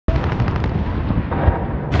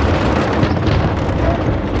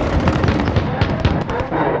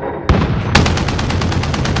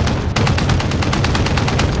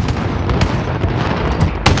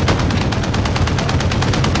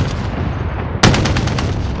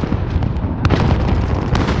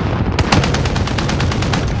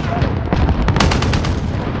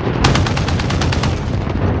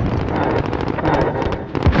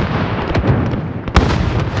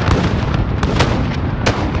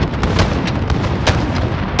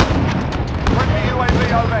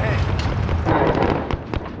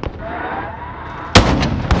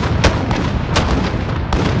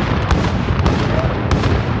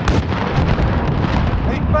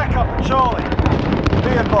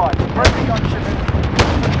advised, friendly gunship in.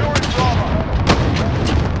 Securing Bravo.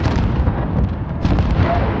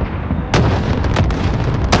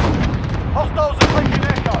 Hostiles are taking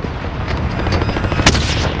Echo.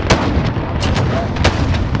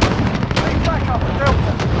 Need backup at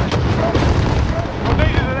Delta. We're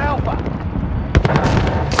needed at Alpha.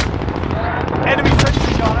 Enemy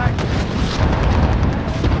sentry gun active.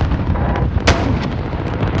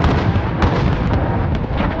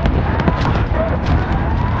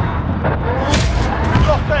 We've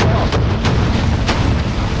lost Echo.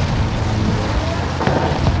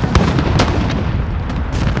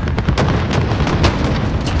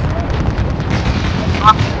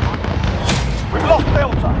 We've lost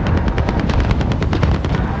Delta.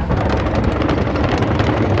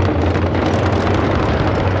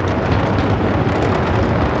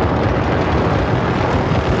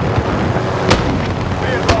 Be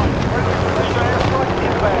advised, friendly precision airstrike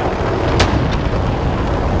inbound.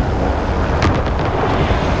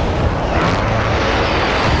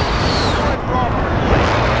 Securing Bravo.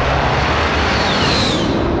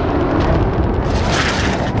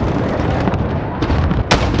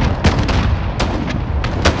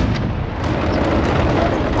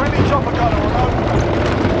 Friendly chopper gunner on overwatch.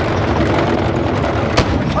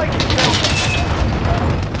 We're taking Delta.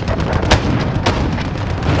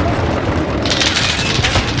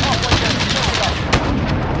 Enemy halfway down the chopper gun.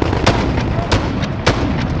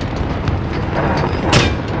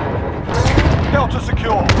 Delta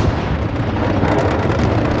secure.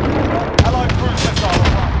 Allied cruise missile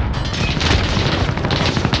away.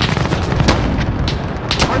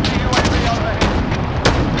 Friendly UAV overhead.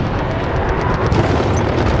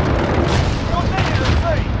 You're needed at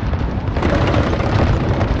sea.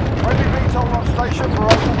 Friendly VTOL on station for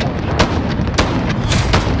overwatch.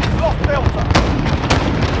 We've lost Delta.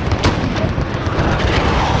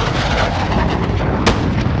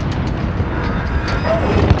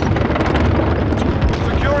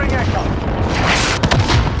 Securing Echo.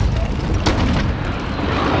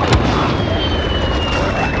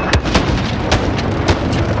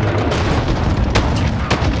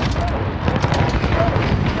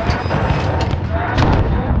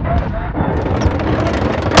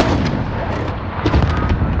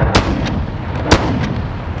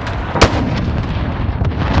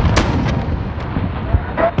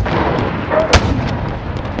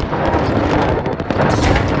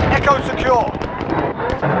 Echo secure.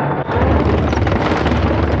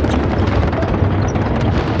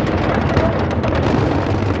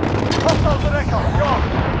 Hostiles at Echo, gone.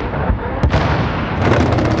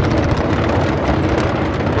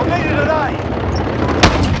 We're needed at A.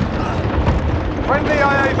 Friendly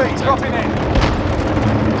IAV dropping in.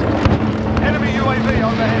 Enemy UAV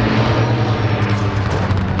overhead.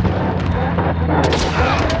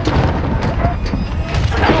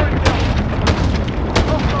 Securing Delta.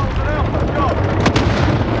 Hostiles at Alpha, gone.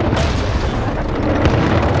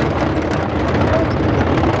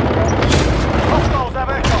 Hostiles have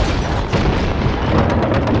Echo.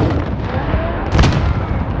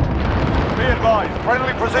 Be advised,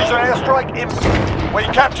 friendly precision airstrike in. We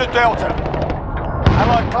captured Delta.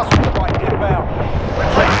 Allied cluster strike inbound.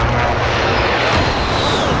 Retreat.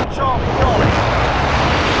 Sharp gone.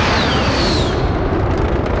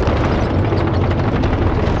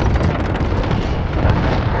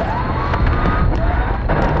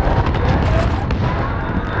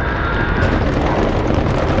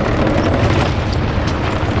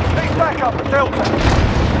 Need backup at Delta.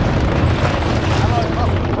 Allied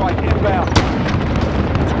cluster strike inbound.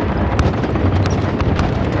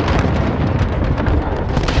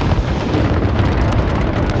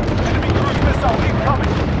 Enemy cruise missile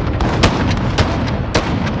incoming.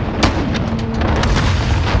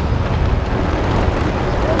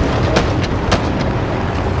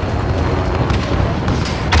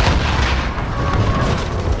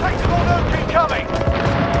 Tactical nuke incoming.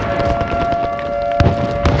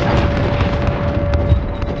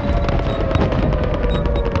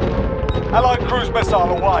 Allied cruise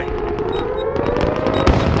missile away.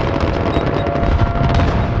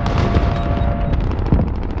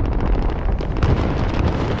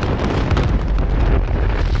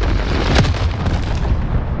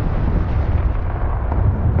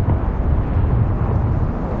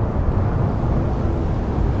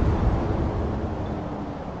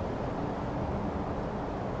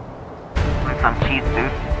 Some cheats,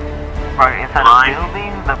 dude. Right inside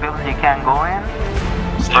the building you can't go in.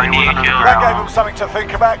 Or he was under the That ground. gave them something to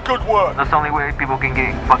think about. Good work. That's the only way people can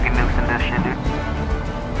get fucking nukes in this shit, dude.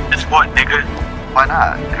 It's what, nigga? Why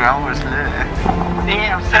not? Ground was lit.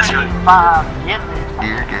 Damn, That's right. 75, get it.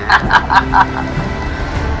 You're good.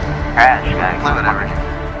 Crash, guys. Play whatever.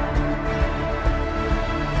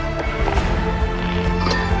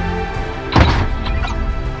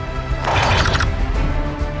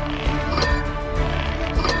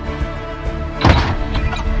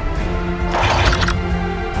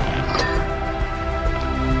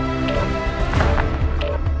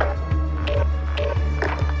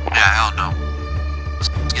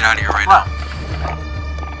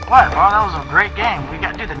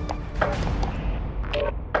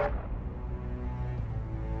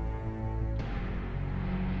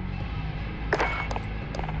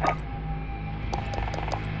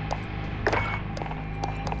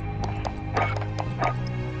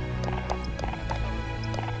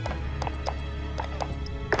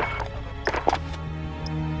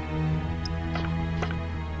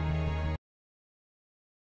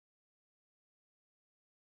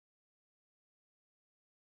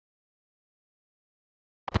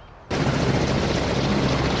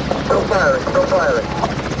 still firing.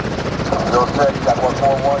 06, got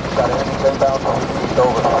 141, you got enemies inbound from the east,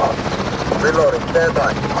 over. Reloading, stand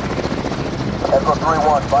by. Echo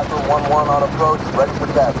 3-1, Viper 1-1 on approach, ready for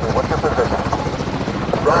capture. What's your position?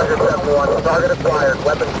 Roger, 7-1, target acquired,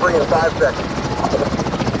 weapon free in 5 seconds.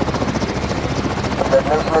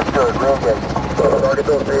 Detonation is good, re-engage. Target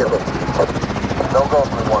those vehicles. No go,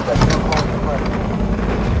 3-1, that's too close to friendly.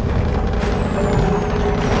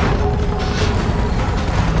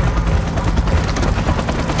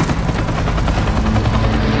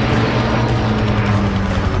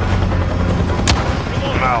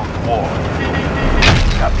 Round 1.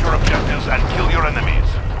 Capture objectives and kill your enemies.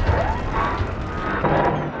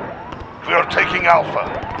 We are taking Alpha.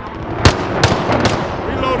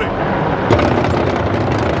 Reloading.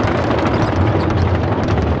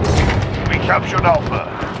 We captured Alpha.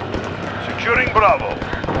 Securing Bravo.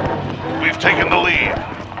 We've taken the lead.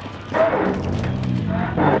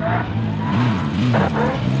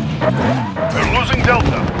 We're losing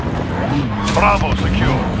Delta. Bravo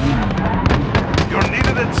secure. You're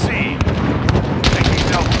needed at sea. Taking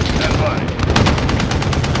Delta, stand by.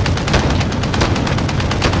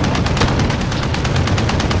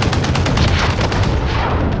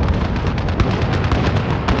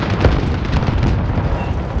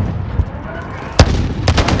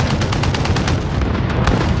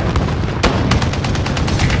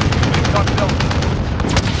 We've got Delta.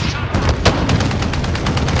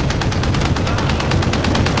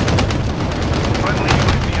 Friendly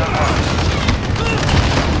UAV online.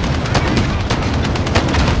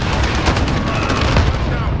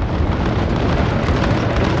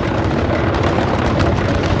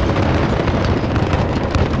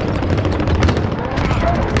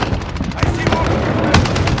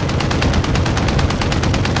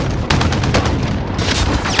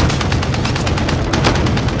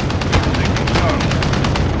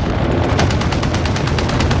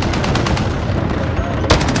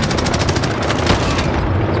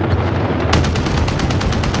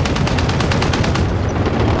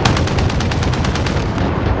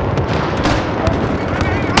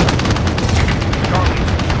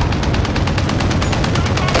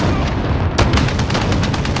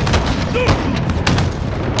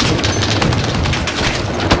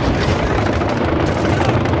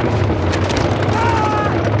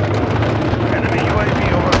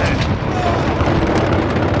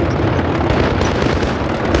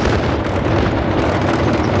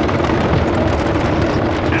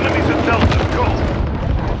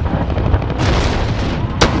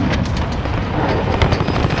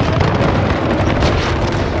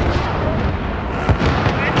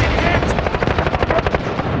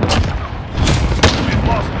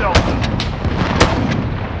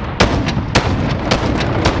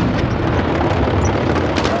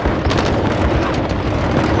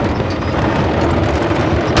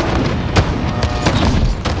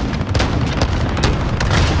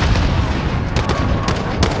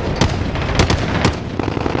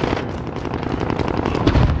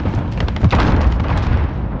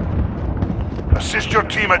 Assist your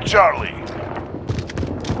team at Charlie.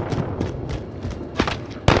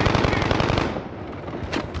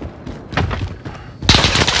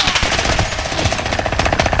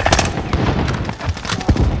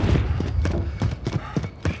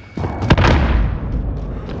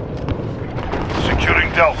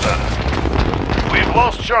 Securing Delta. We've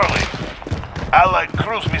lost Charlie. Allied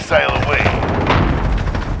cruise missile away.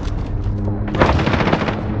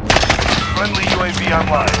 Friendly UAV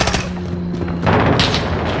online.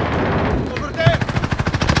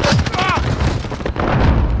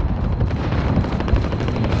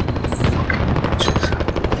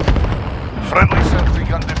 Friendly sentry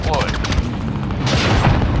gun deployed.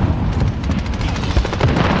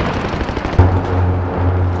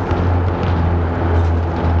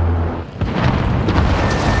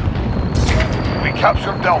 We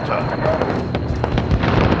captured Delta.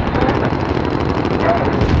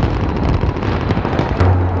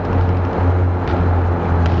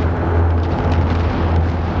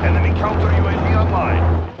 Enemy counter UAV online.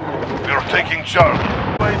 We are taking Charlie.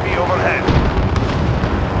 UAV overhead.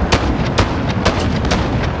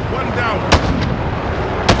 Down.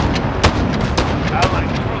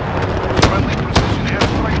 Allied troops. Friendly precision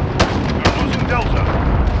airstrike. We're losing Delta.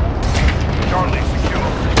 Charlie secure.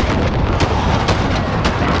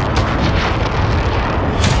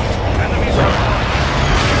 Enemies are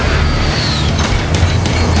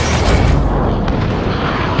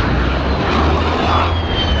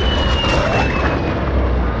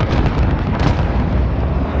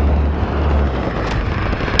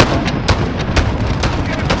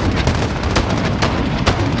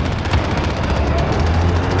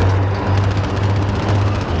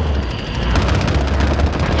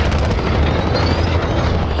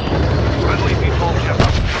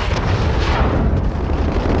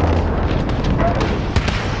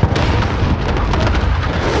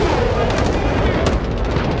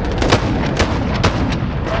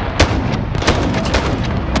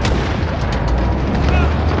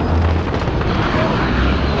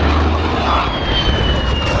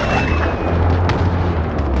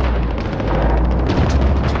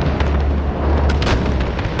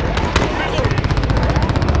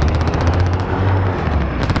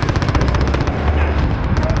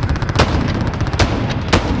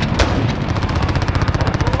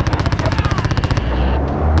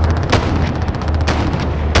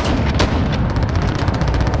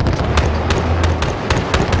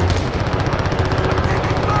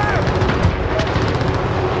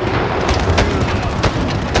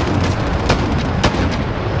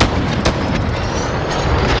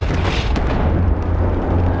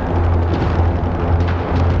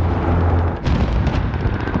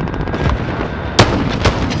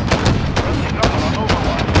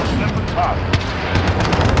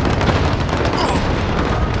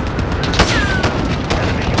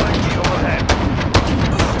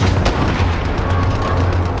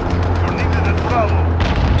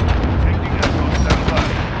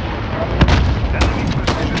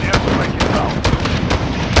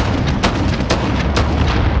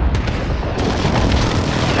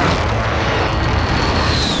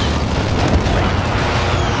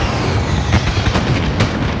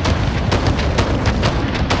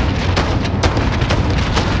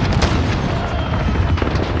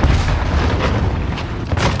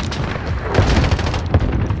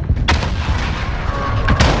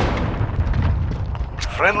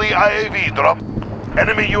Friendly IAV drop.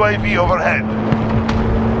 Enemy UAV overhead.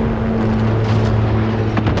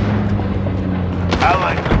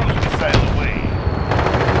 Allied cruise missile away.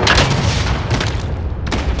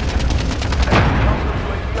 Enemy counter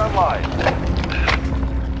UAV online.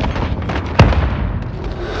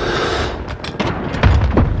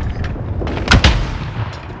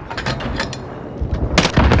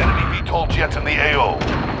 Enemy VTOL jet in the AO.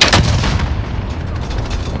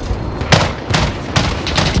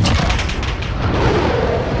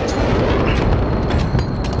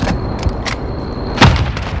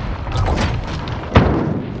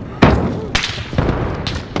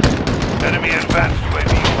 Enemy advanced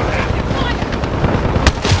UAV overhead.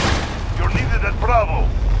 You're needed at Bravo.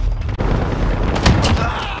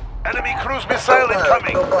 Enemy cruise missile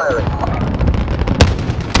incoming.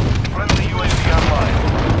 Friendly UAV online.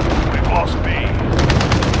 We've lost B.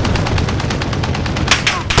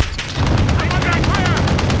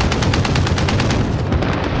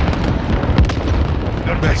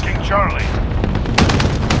 They're taking Charlie.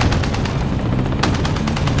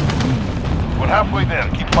 We're halfway there.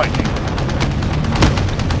 Keep fighting.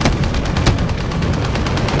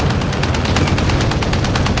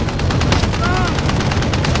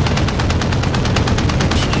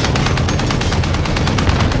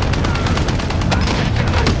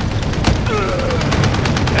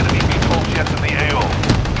 Enemy VTOL jet in the AO.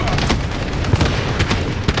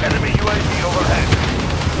 Enemy UAV overhead.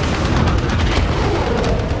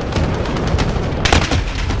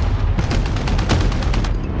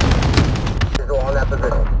 Visual on that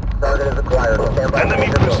position. Target is acquired. Stand by. Enemy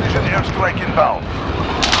precision airstrike inbound.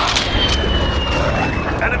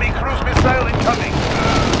 Enemy cruise missile incoming.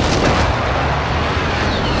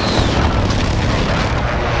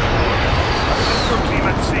 Assist your team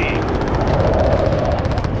at sea.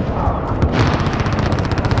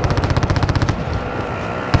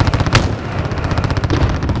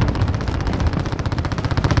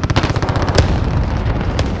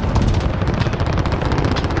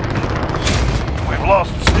 We've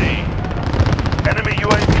lost C. Enemy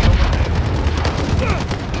UAV overhead.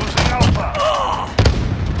 Losing Alpha.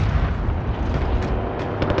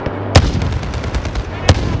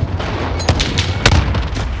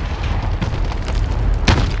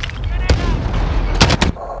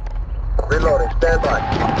 Reloading. Stand by.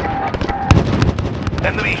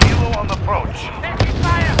 Enemy helo on the approach.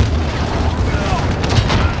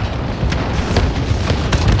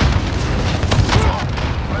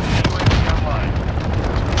 Friendly UAV online.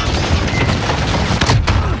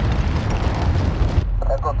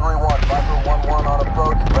 Echo 3-1. Viper 1-1 on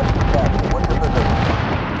approach. Ready for taxi. What's your position?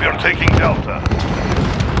 We're taking Delta.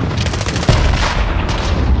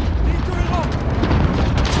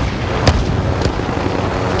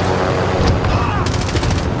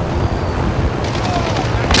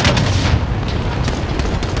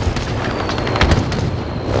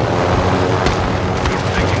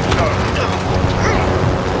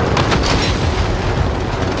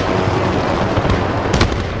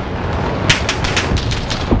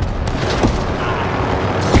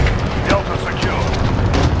 Delta secure.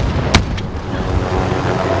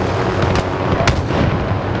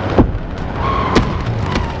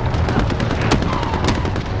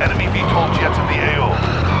 Enemy VTOL jet in the AO.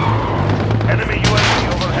 Enemy UAV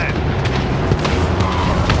overhead.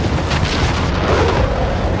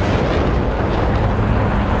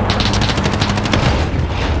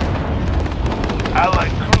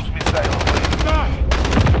 Allied cruise missile away.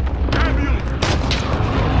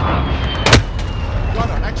 Got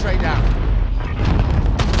an X-ray down.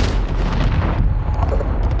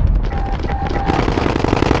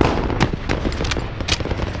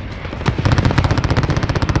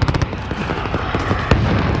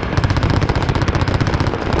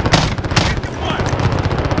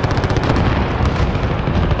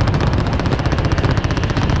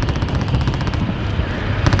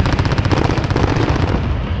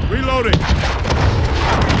 Reloading.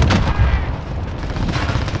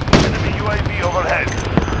 Enemy UAV overhead.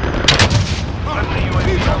 Friendly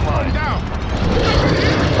UAV online. Down.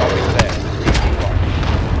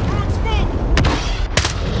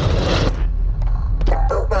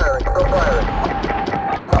 Still firing. Still firing.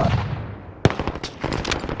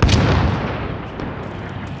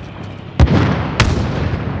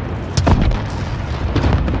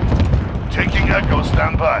 Taking Echo,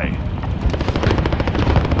 stand by.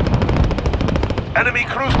 Enemy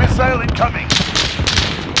cruise missile incoming.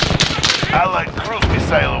 Allied cruise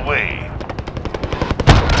missile away.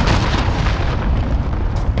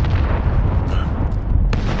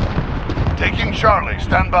 Taking Charlie,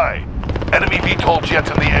 stand by. Enemy VTOL jet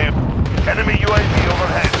in the air. Enemy UAV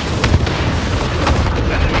overhead.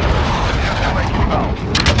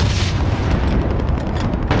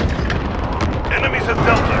 Enemies at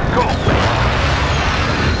Delta, go!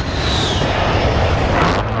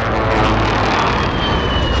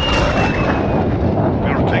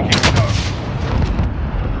 We're taking cover.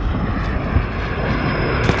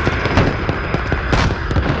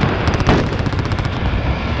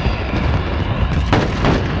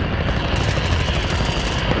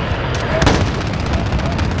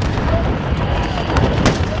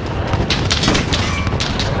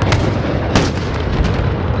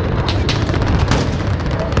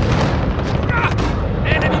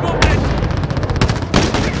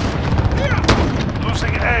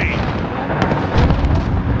 Losing A.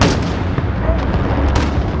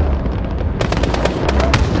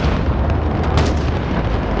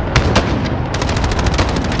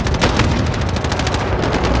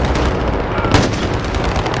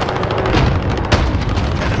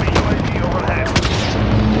 Enemy UAV overhead.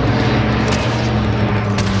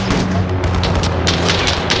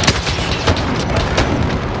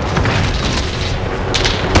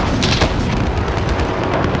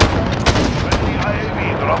 Friendly IAV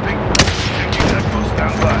dropping. Checking echo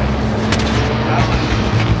standby. Allen,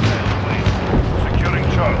 sail away. Securing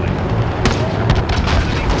Charlie.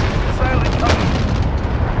 Enemy missile incoming.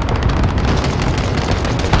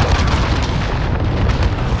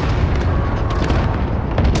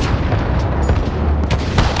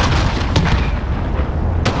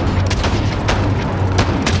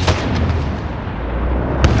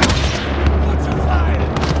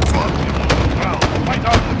 Ground, fight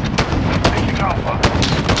on. Taking Alpha.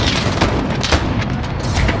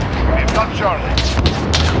 We've got Charlie.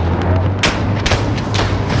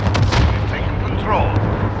 We've taken control.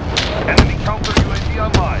 Enemy counter UAV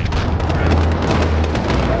online.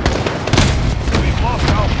 We've lost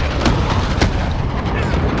Alpha.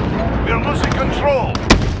 We're losing control.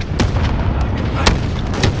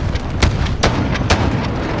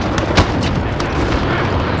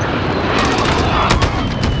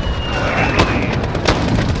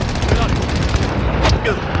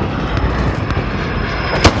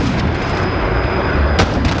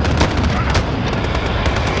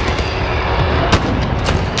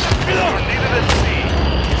 We're needed at sea.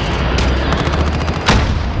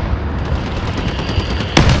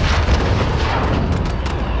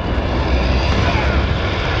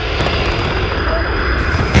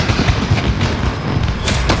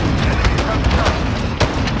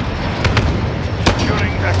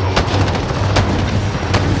 Securing Echo.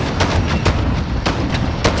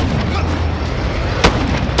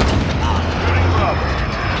 Securing Bravo.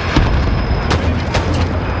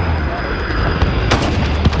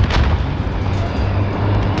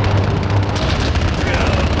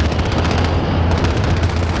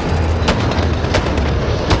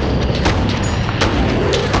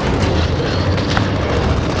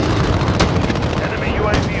 Enemy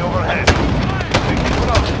UAV overhead. Taking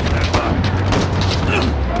Bravo, standby.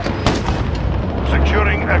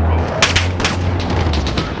 Securing Echo.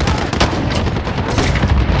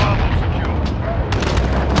 Bravo secure.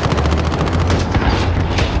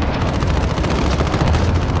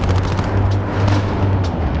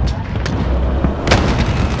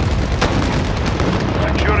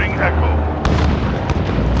 Securing Echo.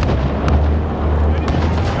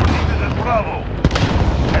 You're needed at Bravo.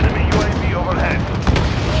 Enemy UAV overhead.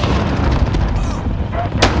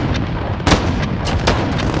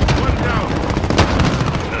 One down.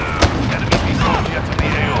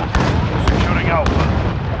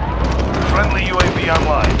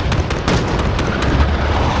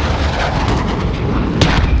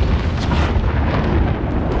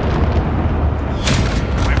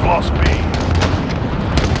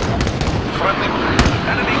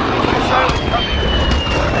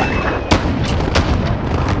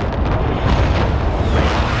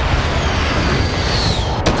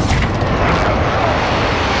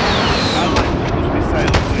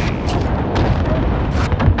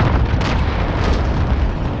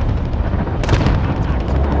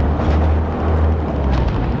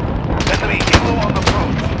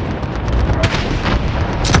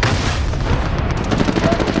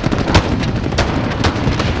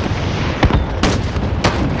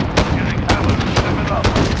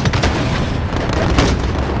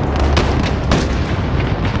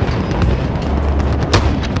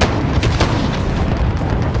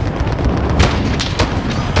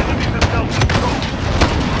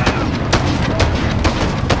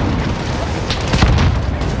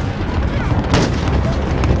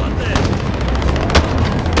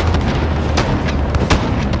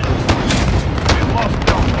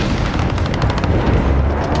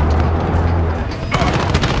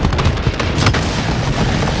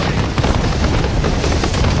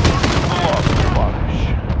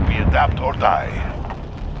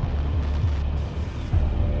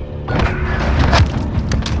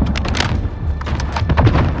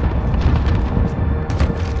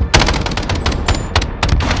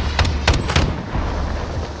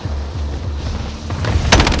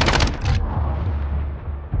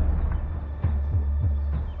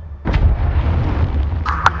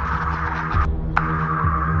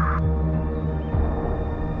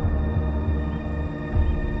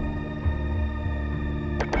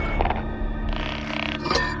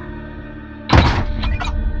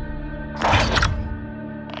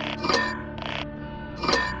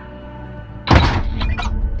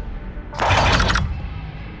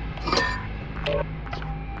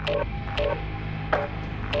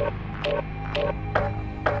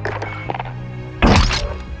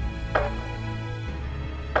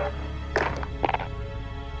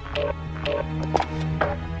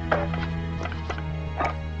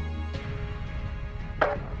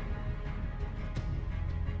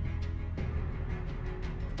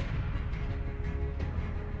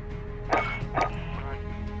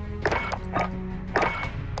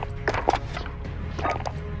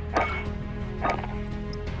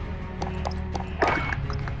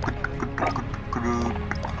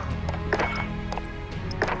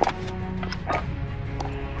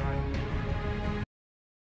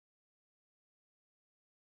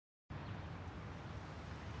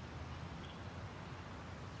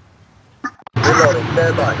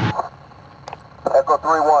 stand by. Echo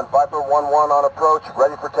 3-1, Viper 1-1 on approach,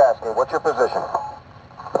 ready for tasking. What's your position?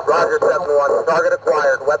 Roger, 7-1. Target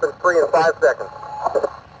acquired. Weapons free in 5 seconds.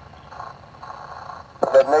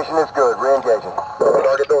 Detonation is good. Re-engaging.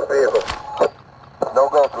 Target those vehicles. No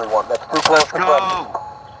go, 3-1. That's too close to cover.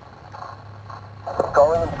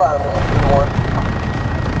 Calling and firing, 3-1.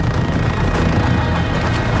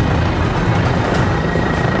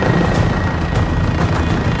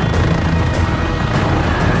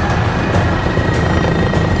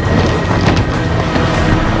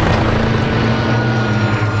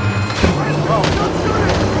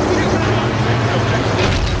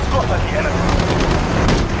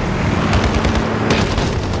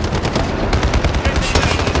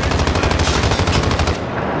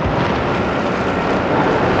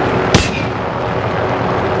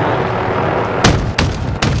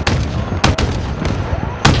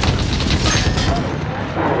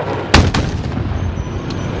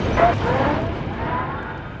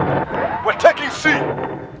 We're taking C! Taking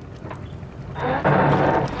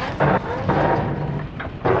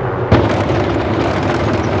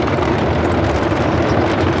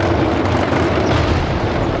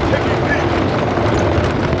B!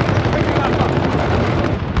 Taking Alpha!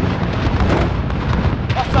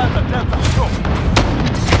 Hostiles at Delta, go!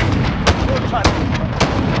 Hold Charlie!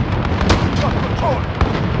 Got control!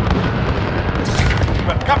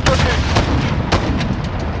 We've captured A!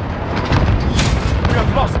 We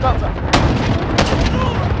have lost Delta!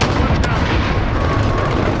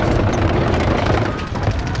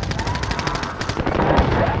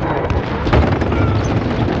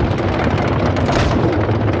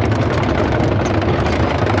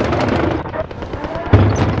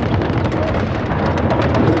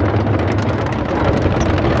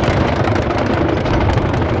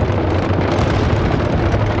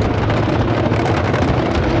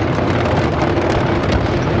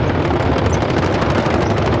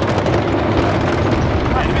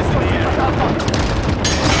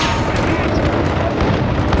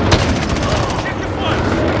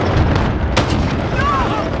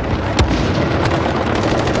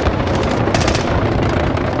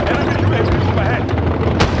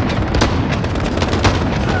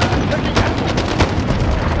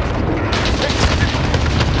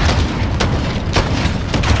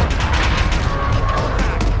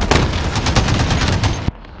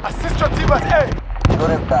 Good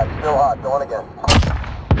impact, still hot, going again.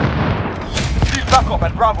 Need backup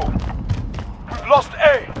at Bravo. We've lost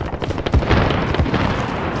A.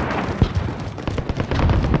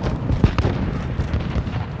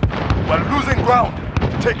 We're losing ground.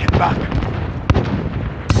 Take it back.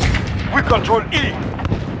 We control E.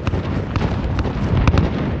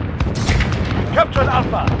 Captured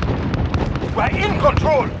Alpha. We're in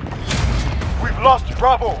control. We've lost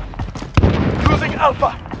Bravo. Losing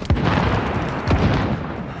Alpha.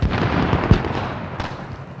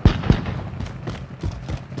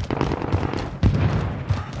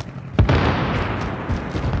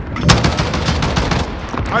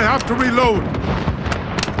 I have to reload.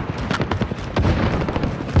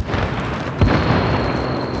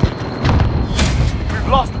 We've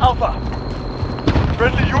lost Alpha.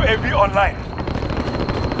 Friendly UAV online.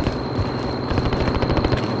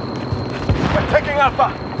 We're taking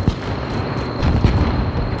Alpha.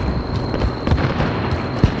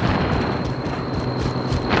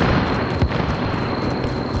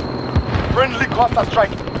 Friendly cluster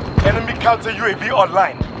strike. Enemy counter UAV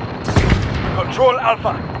online. Control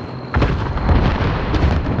Alpha.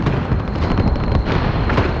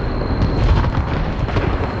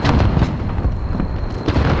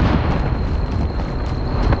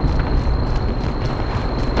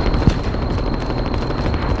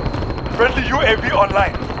 Friendly UAV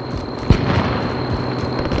online.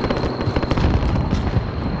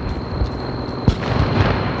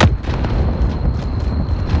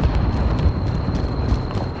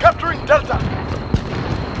 Capturing Delta.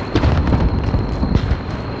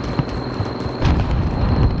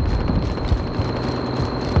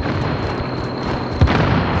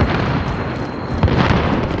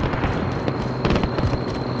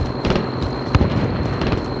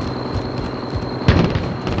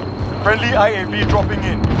 Friendly IAV dropping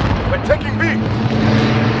in. We're taking B.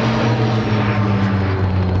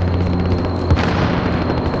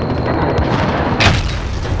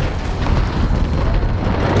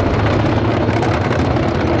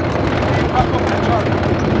 Backup at Charlie.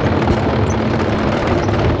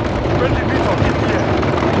 Friendly Beetle in the air.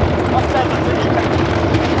 Hostiles are taking back.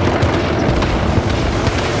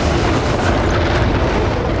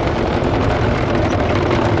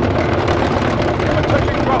 We're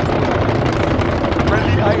taking Bravo.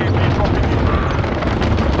 Friendly IAV dropping in.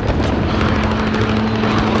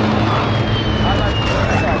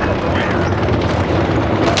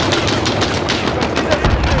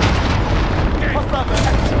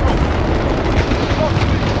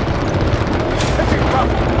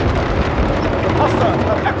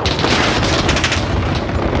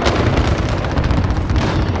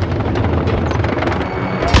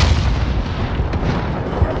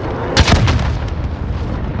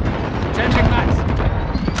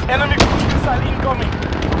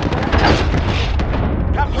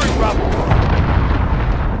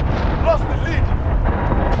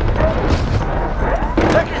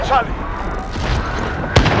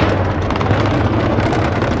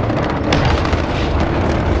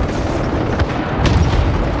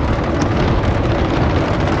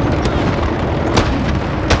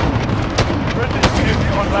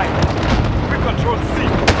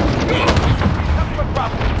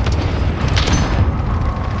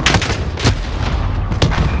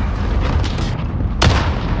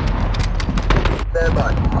 stand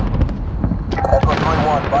by. Echo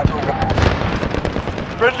 3-1, Viper 1.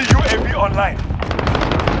 Friendly UAV online.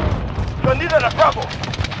 You're needed at Bravo.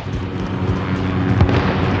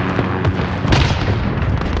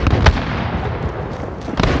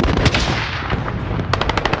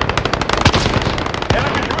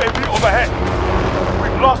 Enemy UAV overhead.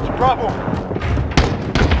 We've lost Bravo.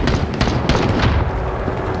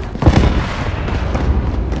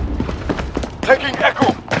 Taking Echo.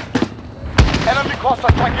 Enemy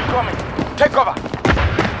cluster strike incoming. Take cover.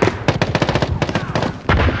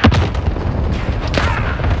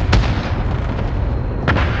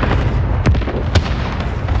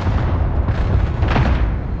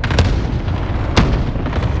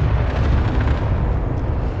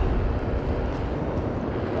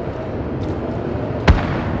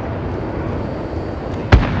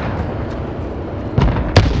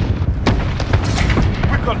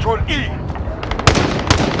 We control E.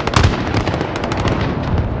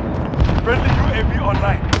 Friendly UAV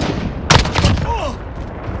online.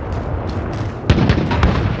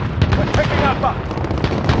 We're taking Alpha.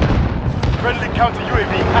 Friendly counter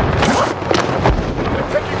UAV active. We're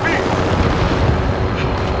taking B.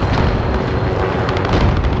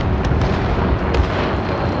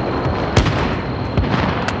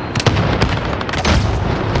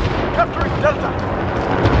 Capturing Delta.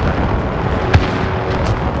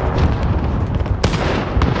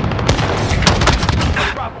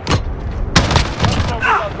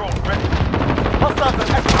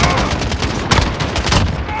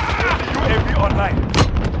 UAV online.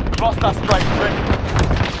 Cluster strike ready.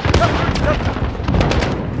 Capturing Delta.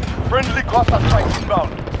 Friendly cluster strike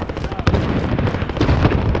inbound.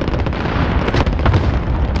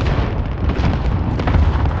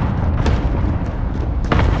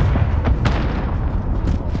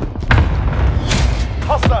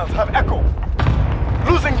 Hostiles have Echo.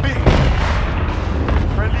 Losing B.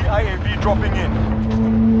 Friendly IAV dropping in.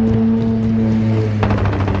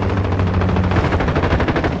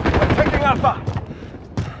 Alpha.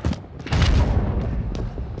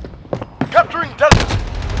 Capturing Delta.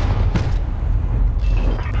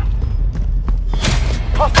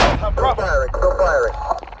 Hostiles have Bravo. Still firing.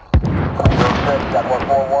 06, got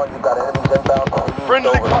 141, you got enemies inbound.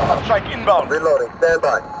 Friendly cluster strike inbound. Reloading, stand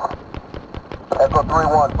by. Echo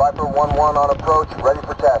 3-1, Viper 1-1 on approach, ready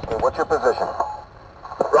for tasking. What's your position?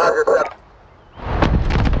 Roger, sir.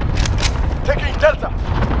 Taking Delta.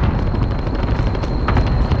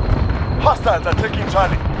 Hostiles are taking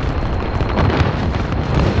Charlie.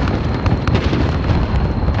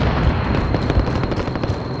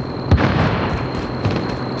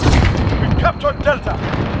 We captured Delta.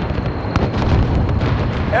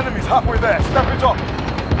 Enemies halfway there. Step it up.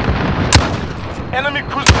 Enemy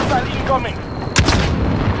cruise missile incoming.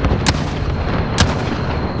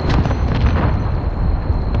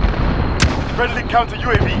 Friendly counter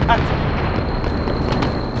UAV active.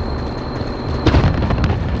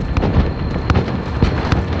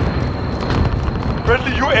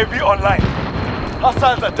 Friendly UAV online.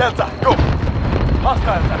 Hostiles at Delta, go.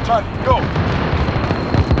 Hostiles at Charlie, go.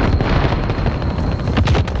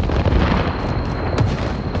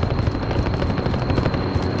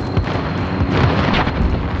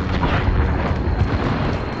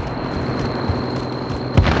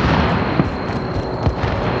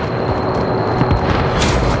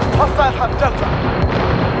 Hostiles have Delta.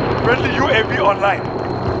 Friendly UAV online.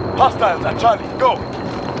 Hostiles at Charlie, go.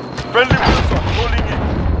 Friendly Wilson rolling in.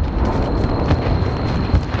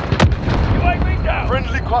 UAV down.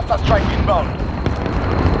 Friendly cluster strike inbound.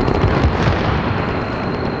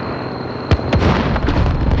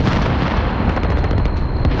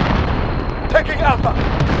 Taking Alpha.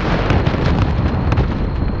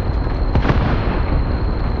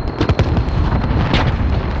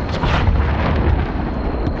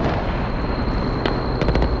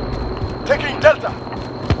 Taking Delta.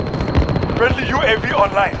 Friendly UAV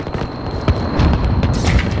online.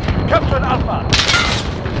 Captured Alpha.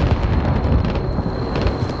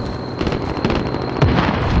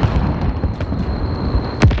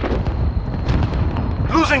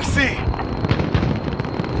 Losing C.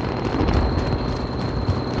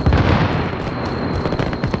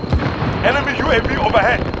 Enemy UAV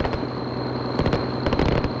overhead.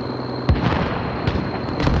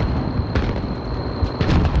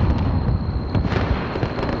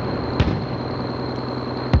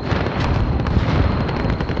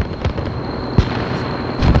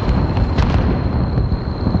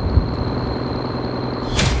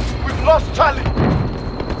 We've lost Charlie.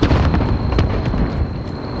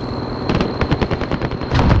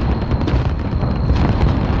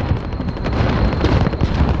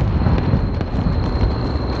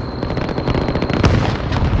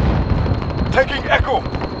 Taking Echo.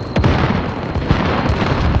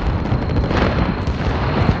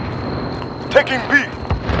 Taking B.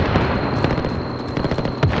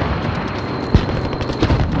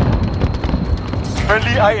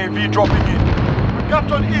 Friendly IAV dropping in. We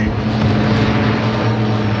captured E.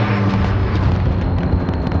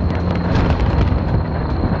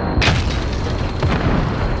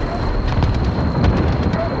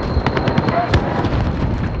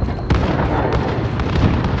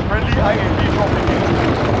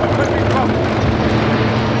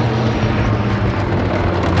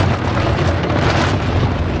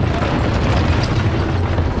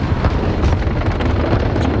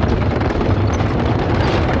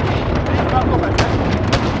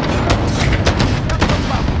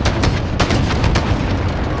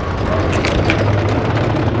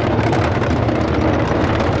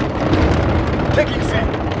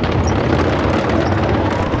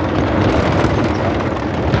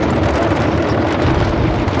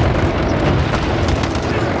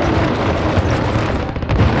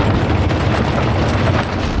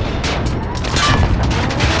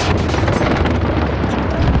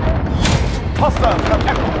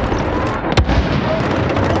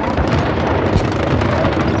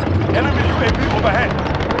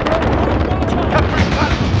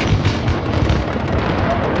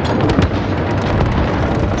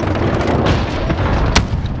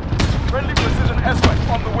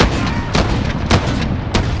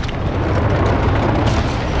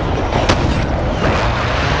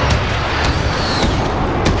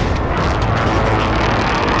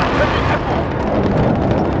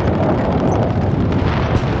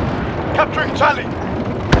 Charlie!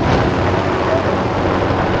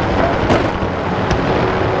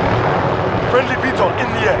 Friendly VTOL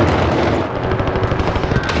in the air.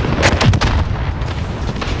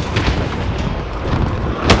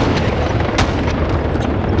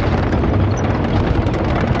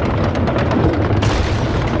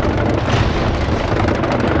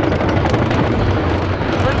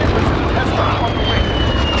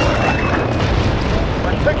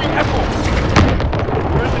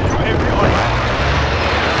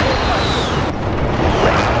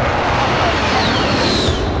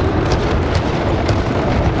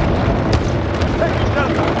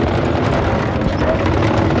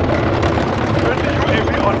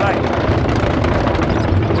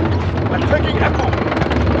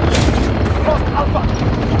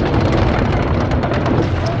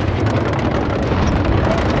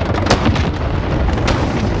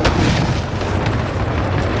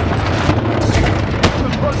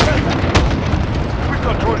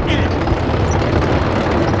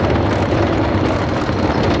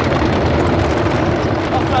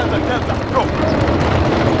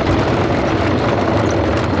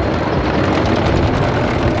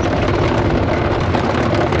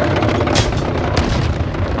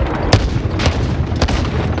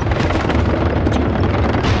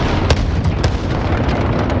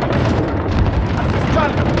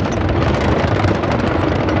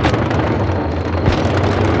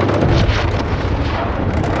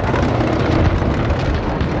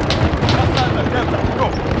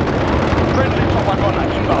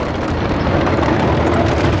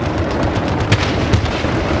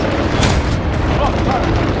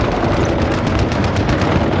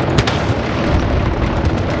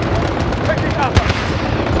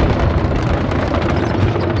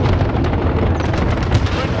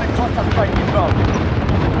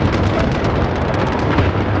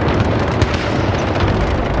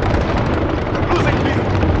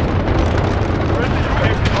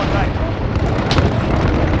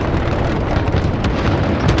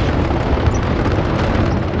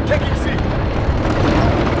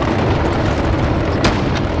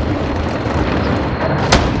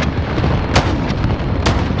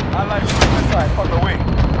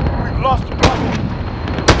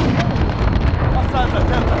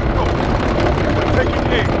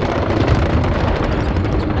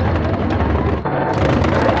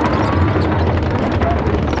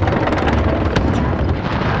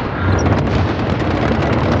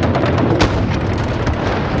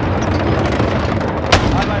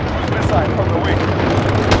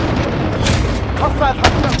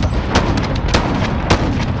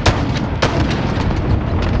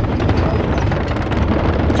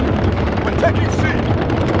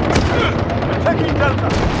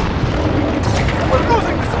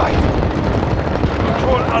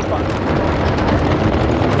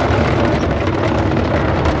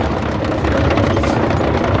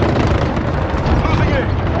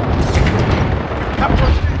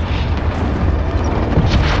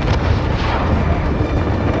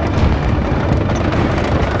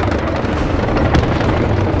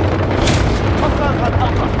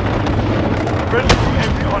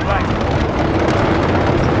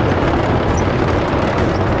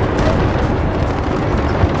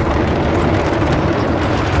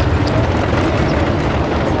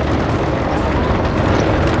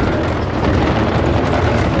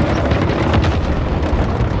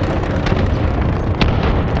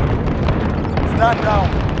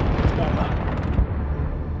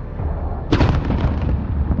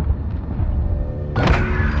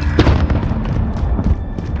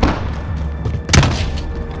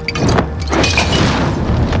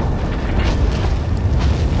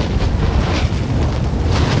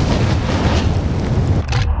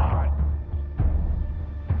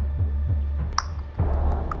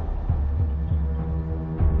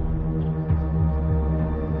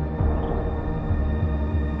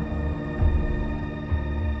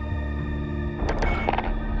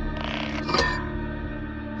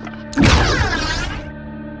 This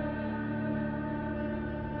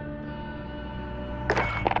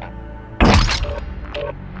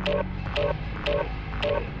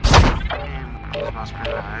must be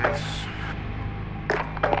nice.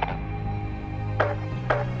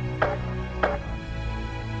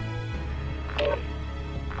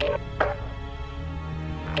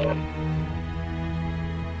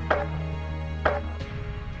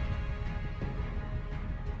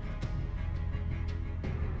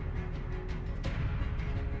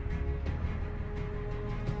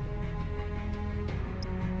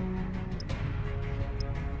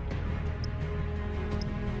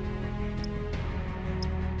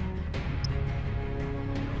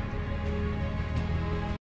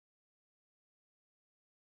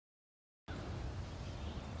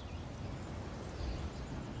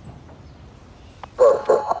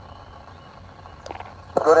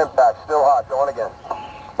 Good impact, still hot, going again.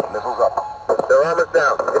 Missiles up. Their armor's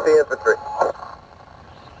down, hit the infantry.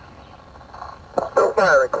 Still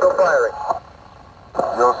firing, still firing.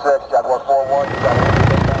 06, Jaguar 4-1, you got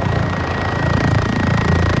anything down?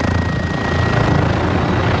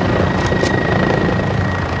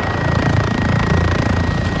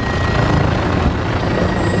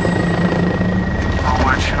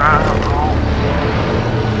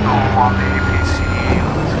 On the APC.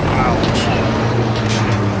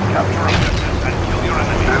 Capture objectives and kill your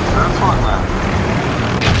enemy. That's one, man.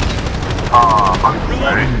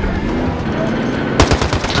 Reloading.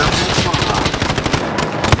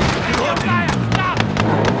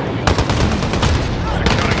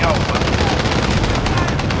 Securing Alpha.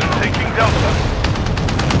 They're taking Delta.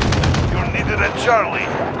 You're needed at Charlie.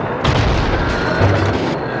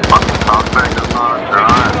 Prospect is not done.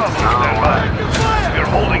 Stand by. We're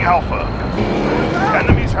holding Alpha.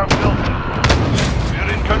 Enemies have Delta. We're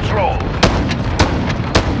in control.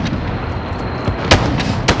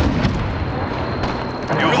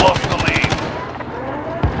 You've lost the lead.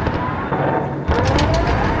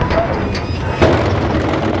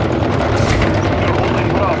 We're holding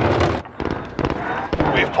Bravo.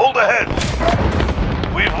 We've pulled ahead.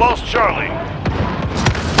 We've lost Charlie.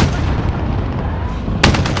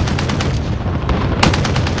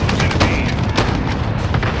 Losing B.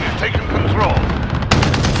 We've taken control.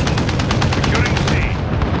 Securing C.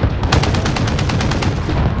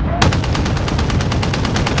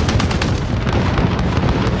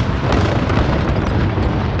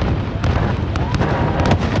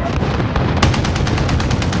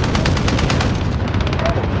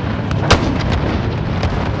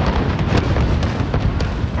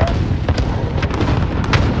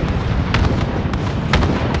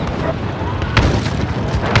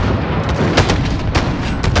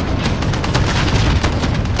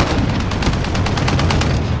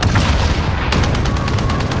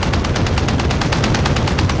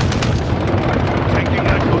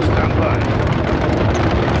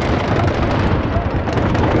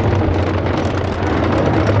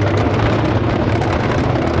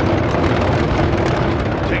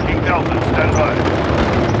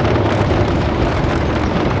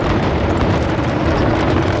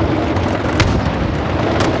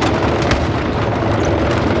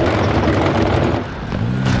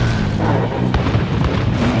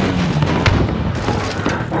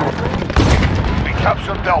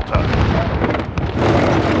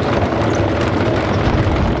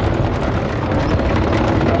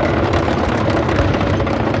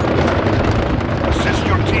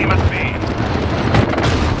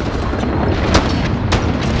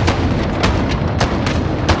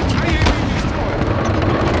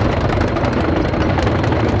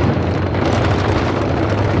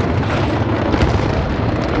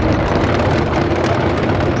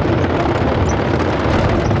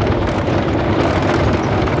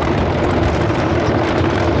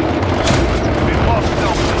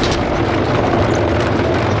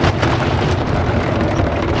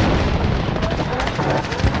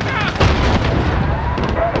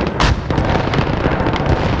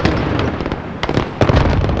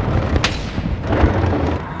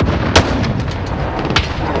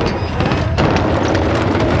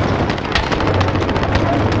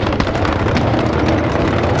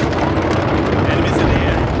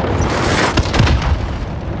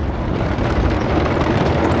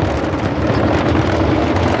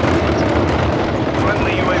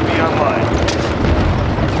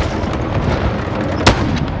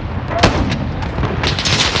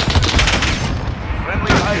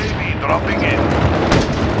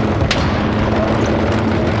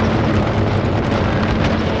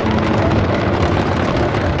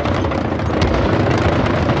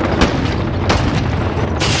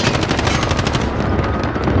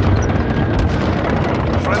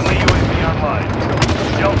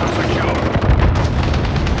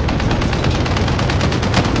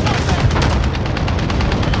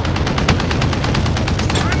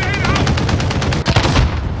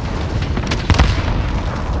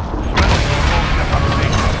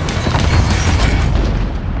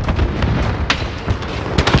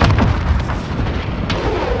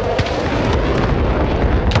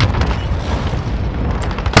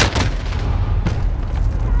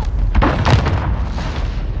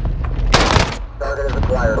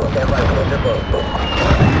 fire. Stand by for your boat.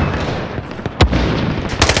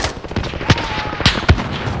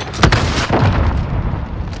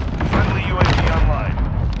 Friendly UAV online.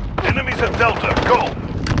 Enemies at Delta, go!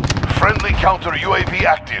 Friendly counter UAV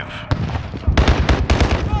active.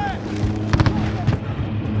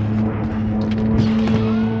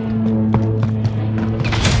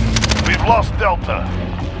 We've lost Delta.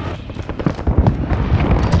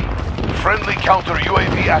 Friendly counter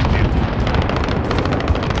UAV active.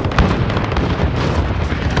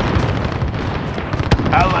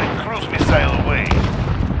 Allied cruise missile away.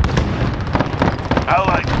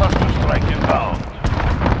 Allied cluster strike inbound.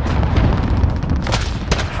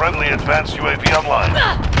 Friendly advanced UAV online.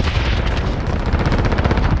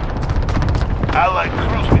 Allied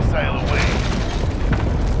cruise missile away.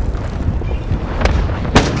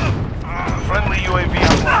 Friendly UAV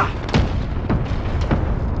online.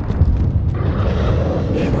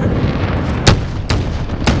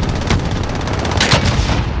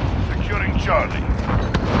 Securing Charlie.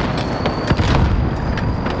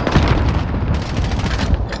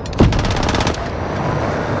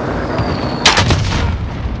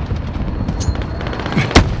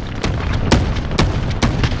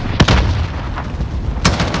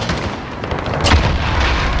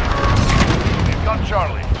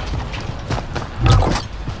 Charlie.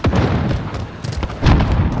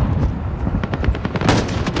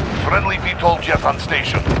 Friendly VTOL jet on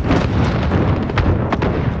station.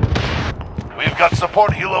 We've got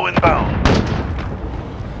support helo inbound.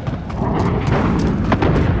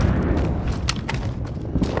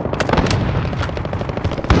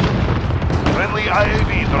 Friendly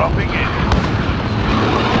IAV dropping in.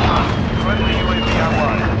 Friendly UAV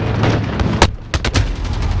online.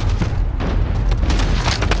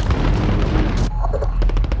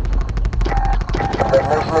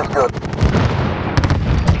 Technician is good.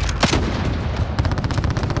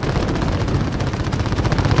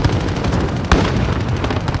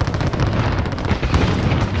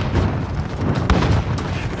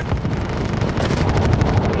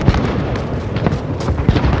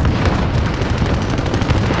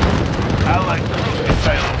 Allied cruise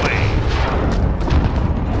missile away.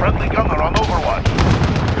 Friendly gunner on overwatch.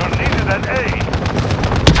 You're needed at A.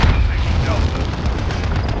 Taking Delta.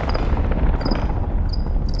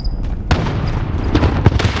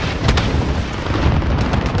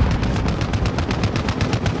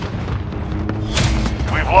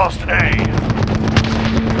 We've lost A.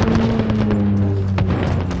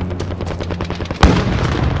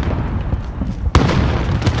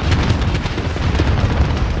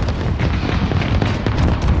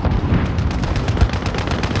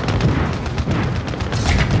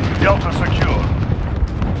 Delta secure.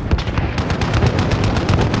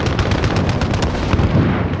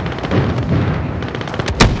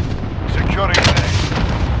 Securing A.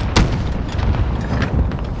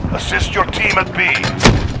 Assist your team at B.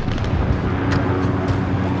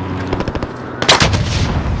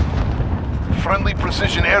 Friendly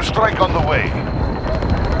precision airstrike on the way.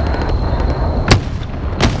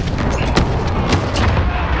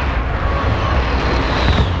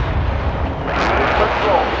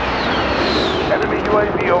 Control. Enemy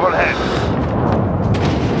UAV overhead.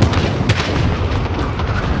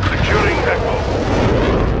 Securing Echo.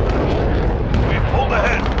 We pulled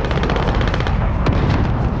ahead.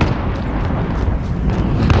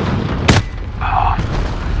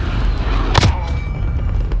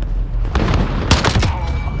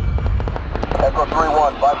 Echo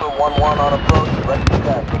 3-1, Viper 1-1 on approach, ready to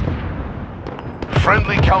attack.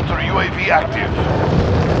 Friendly counter UAV active.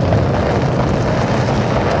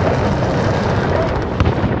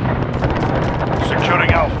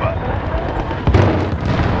 Securing Alpha.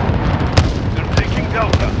 They're taking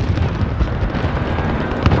Delta.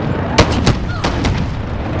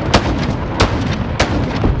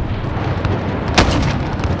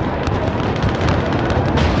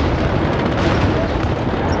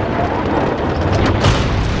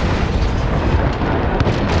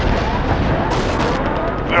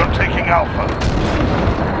 We're taking Alpha.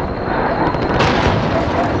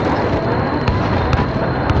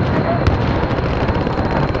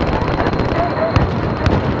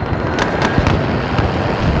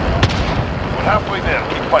 Halfway there,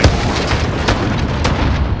 keep fighting.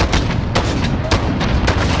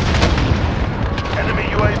 Enemy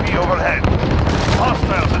UAV overhead.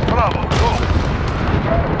 Hostiles at Bravo, go!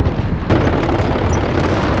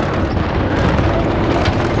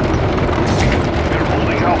 We're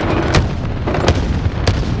holding Alpha.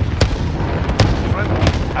 Friendly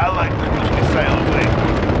Allied cruise missile away.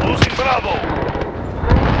 Losing Bravo!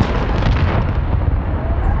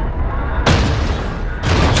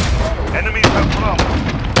 Enemies have Bravo.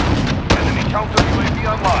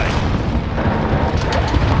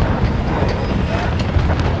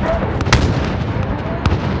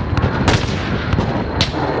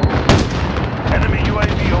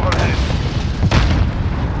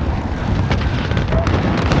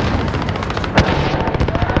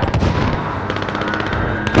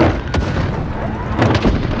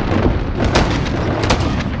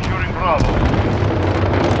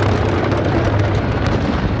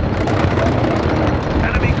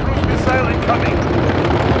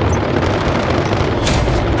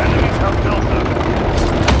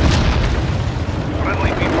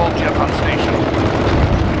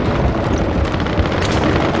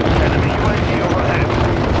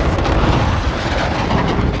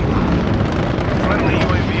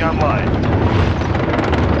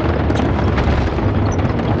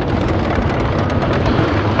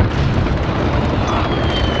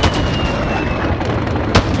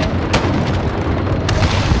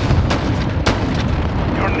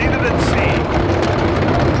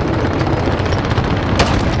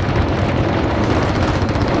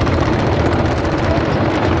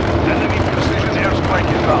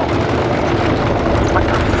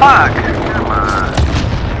 Fuck! Come on.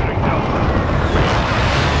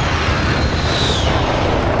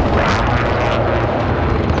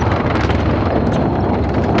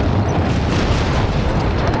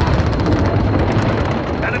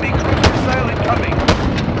 Enemy cruise missile incoming.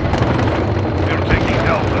 We're taking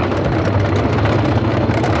Delta.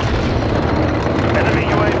 Enemy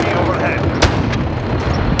UAV overhead.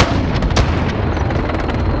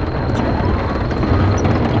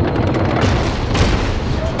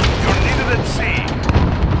 You're needed at sea.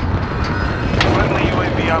 Friendly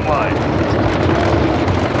UAV online.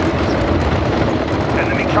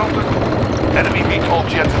 Enemy counter. Enemy VTOL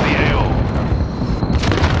jet in the AO.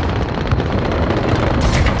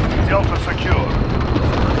 Delta secure.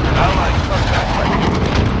 Allied suspect ready.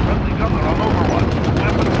 Friendly gunner on Overwatch.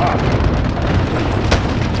 Weapons hot.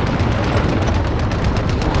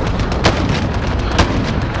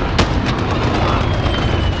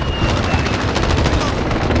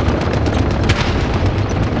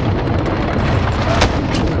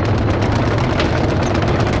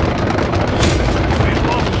 We've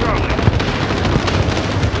lost Charlie.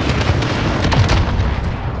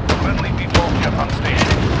 Friendly VTOL jet on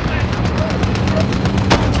station.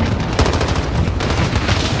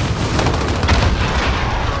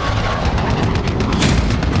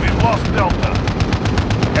 We've lost Delta.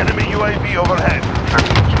 Enemy UAV overhead.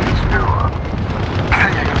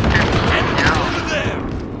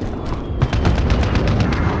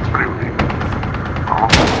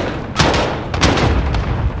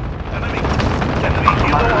 Enemy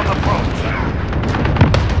kilo on approach.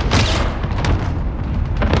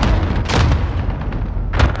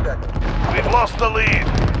 We've lost the lead.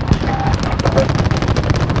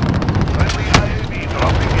 Friendly IAV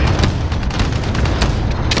dropping in.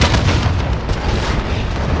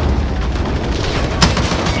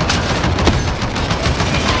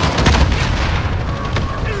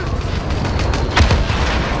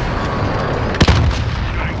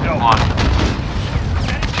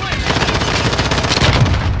 Shooting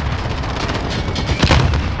Delta.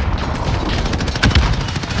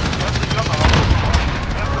 Friendly gunner on Overwatch.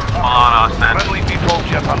 Hold on, Austin. Friendly VTOL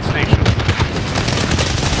jet on station.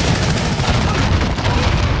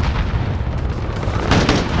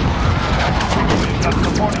 We've got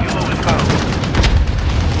support helo inbound.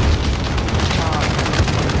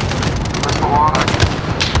 Where's the water?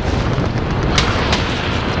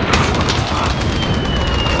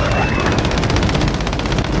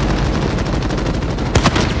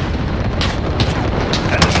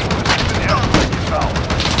 Enemy precision airstrike inbound.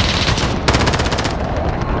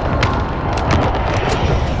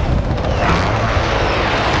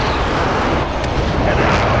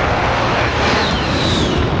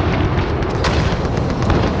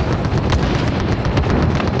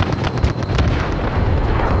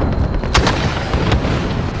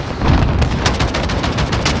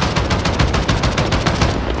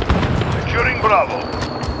 Securing Bravo.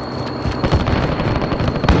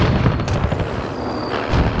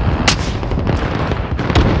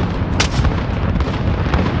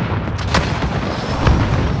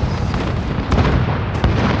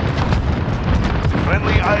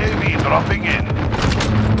 Friendly IAV dropping in.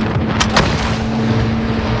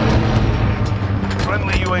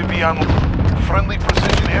 Friendly UAV on. Friendly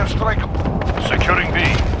precision airstrike. Securing B.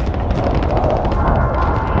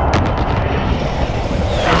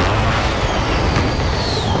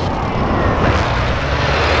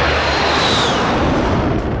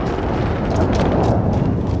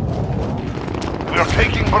 We're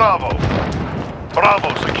taking Bravo. Bravo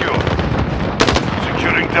secure.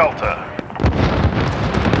 Securing Delta.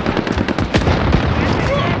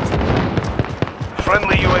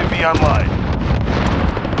 Friendly UAV online.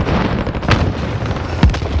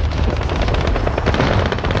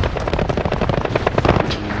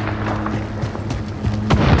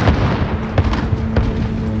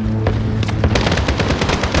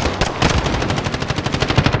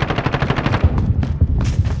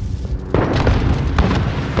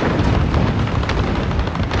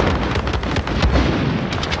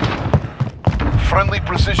 Friendly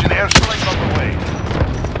precision airstrike on the way.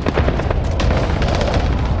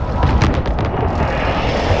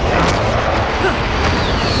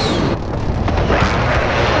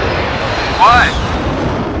 What?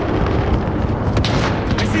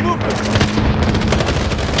 I see movement.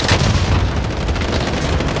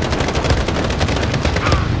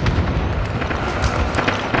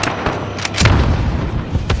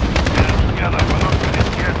 Get it together, we're not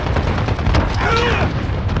finished yet.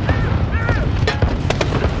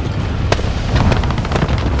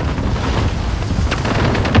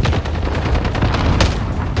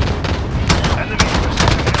 Enemy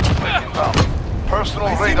precision airstrike inbound. Personal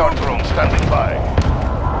radar. Recon drone standing by.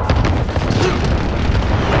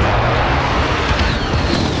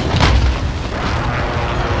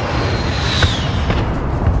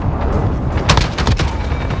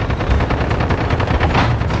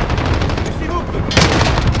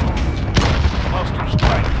 Master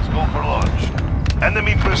strikes go for launch.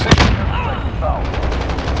 Enemy precision south.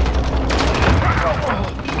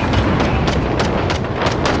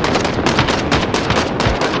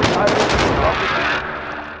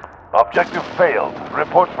 Objective failed.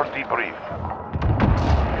 Report for debrief.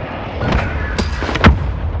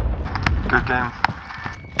 Good game.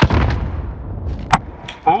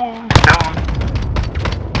 Oh.